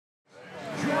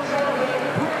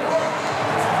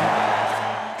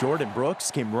Jordyn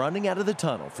Brooks came running out of the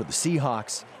tunnel for the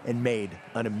Seahawks and made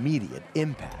an immediate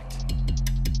impact.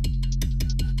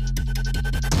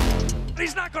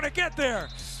 He's not going to get there.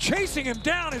 Chasing him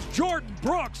down is Jordyn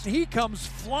Brooks. He comes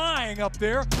flying up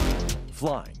there.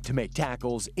 Flying to make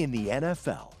tackles in the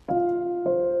NFL.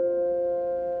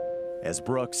 As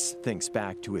Brooks thinks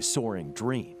back to his soaring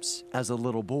dreams as a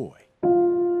little boy.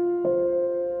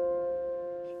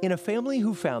 In a family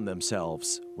who found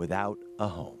themselves without a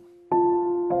home.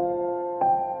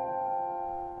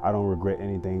 I don't regret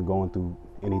anything, going through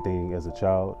anything as a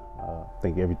child. I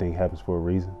think everything happens for a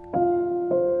reason.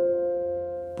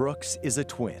 Brooks is a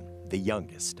twin, the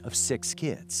youngest of 6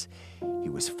 kids. He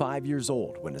was 5 years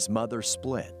old when his mother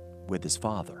split with his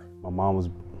father. My mom was,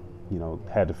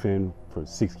 had to fend for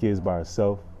 6 kids by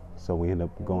herself, so we ended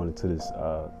up going into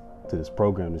this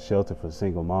program, the shelter for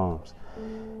single moms,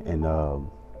 and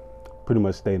pretty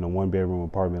much stayed in a 1-bedroom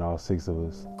apartment, all 6 of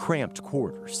us. Cramped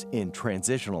quarters in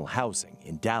transitional housing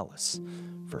in Dallas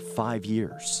for 5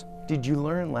 years. Did you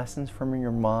learn lessons from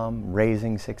your mom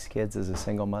raising 6 kids as a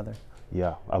single mother?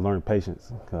 Yeah, I learned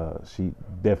patience. She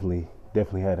definitely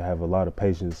had to have a lot of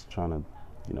patience trying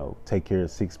to, take care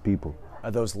of 6 people.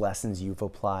 Are those lessons you've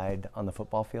applied on the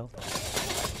football field?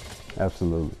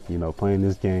 Absolutely. Playing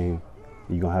this game,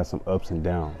 you're gonna have some ups and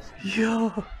downs. Yeah.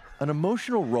 An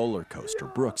emotional roller coaster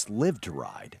Brooks lived to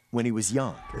ride when he was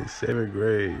young. In 7th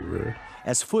grade, bro.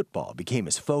 As football became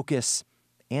his focus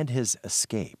and his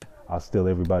escape. I'll steal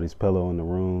everybody's pillow in the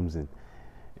rooms and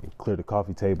clear the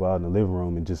coffee table out in the living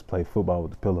room and just play football with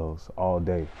the pillows all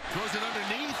day. Throws it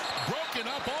underneath, broken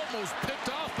up, almost picked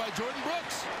off by Jordyn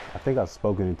Brooks. I think I've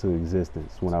spoken into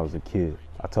existence when I was a kid.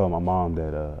 I told my mom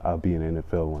that I'll be in the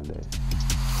NFL one day.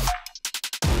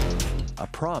 A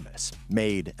promise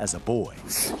made as a boy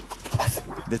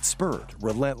that spurred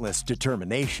relentless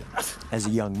determination as a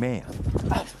young man.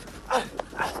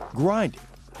 Grinding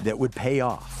that would pay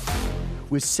off.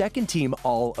 With second-team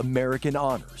All-American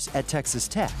honors at Texas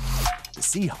Tech, the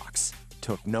Seahawks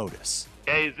took notice.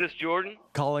 Hey, is this Jordyn?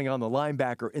 Calling on the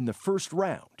linebacker in the first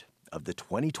round of the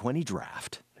 2020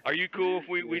 draft. Are you cool if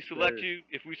we select you?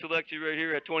 If we select you right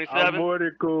here at 27? I'm more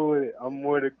than cool with it. I'm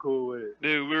more than cool with it.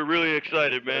 Dude, we're really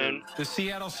excited, man. The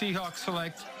Seattle Seahawks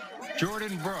select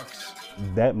Jordyn Brooks.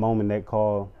 That moment, that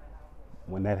call,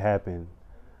 when that happened,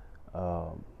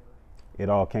 it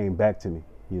all came back to me,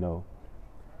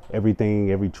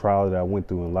 Everything, every trial that I went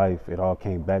through in life, it all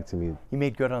came back to me. You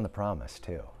made good on the promise,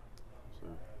 too. Sure.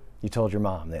 You told your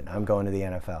mom that I'm going to the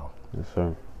NFL. Yes,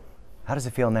 sir. How does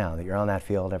it feel now that you're on that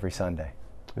field every Sunday?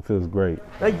 It feels great.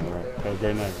 Thank you. Have a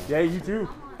great night. Yeah, you too.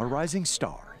 A rising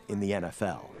star in the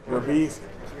NFL. You're a beast.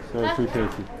 Sir, appreciate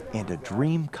you. And a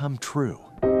dream come true.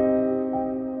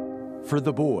 For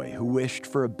the boy who wished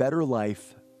for a better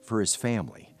life for his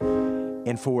family.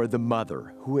 And for the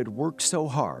mother who had worked so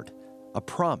hard, a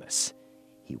promise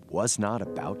he was not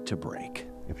about to break.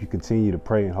 If you continue to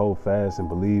pray and hold fast and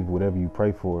believe whatever you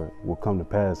pray for will come to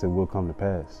pass, it will come to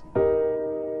pass.